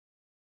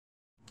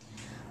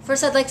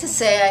First, I'd like to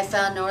say I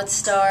found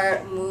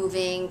NorthStar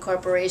Moving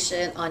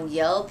Corporation on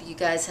Yelp. You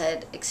guys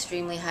had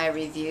extremely high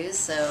reviews,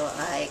 so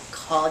I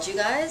called you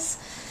guys.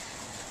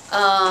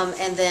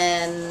 And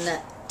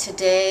then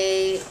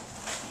today,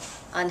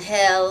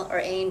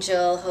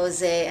 Angel,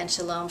 Jose, and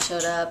Shalom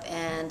showed up,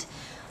 and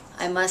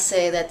I must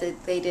say that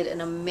they did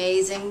an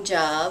amazing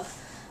job.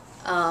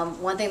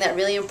 One thing that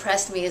really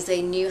impressed me is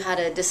they knew how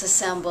to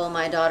disassemble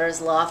my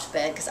daughter's loft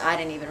bed, because I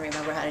didn't even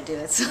remember how to do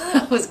it, so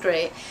that was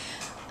great.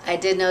 I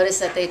did notice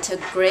that they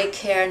took great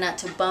care not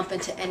to bump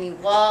into any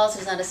walls.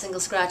 There's not a single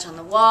scratch on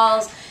the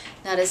walls,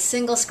 not a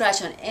single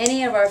scratch on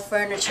any of our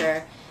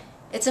furniture.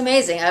 It's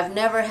amazing. I've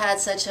never had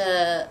such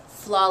a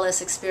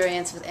flawless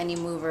experience with any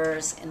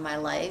movers in my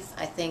life.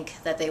 I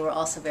think that they were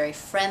also very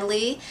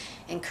friendly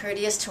and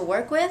courteous to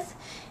work with,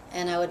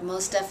 and I would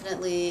most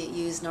definitely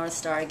use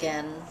NorthStar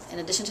again. In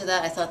addition to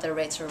that, I thought their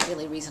rates were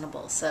really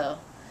reasonable, so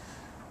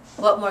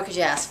what more could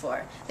you ask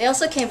for? They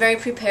also came very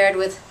prepared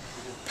with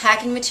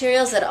packing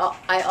materials that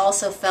I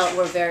also felt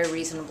were very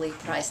reasonably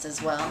priced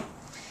as well.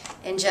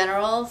 In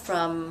general,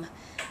 from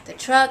the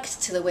truck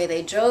to the way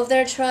they drove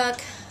their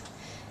truck,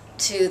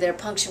 to their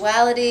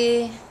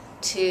punctuality,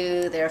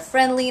 to their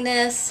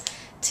friendliness,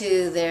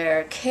 to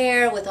their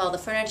care with all the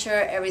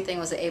furniture, everything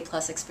was an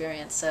A+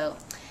 experience. So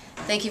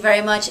thank you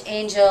very much,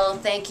 Angel.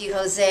 Thank you,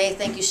 Jose.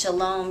 Thank you,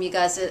 Shalom. You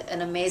guys did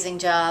an amazing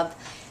job.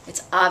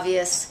 It's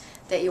obvious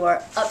that you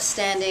are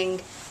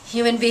upstanding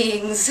human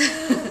beings,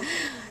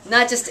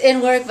 not just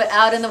in work, but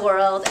out in the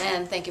world,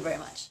 and thank you very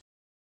much.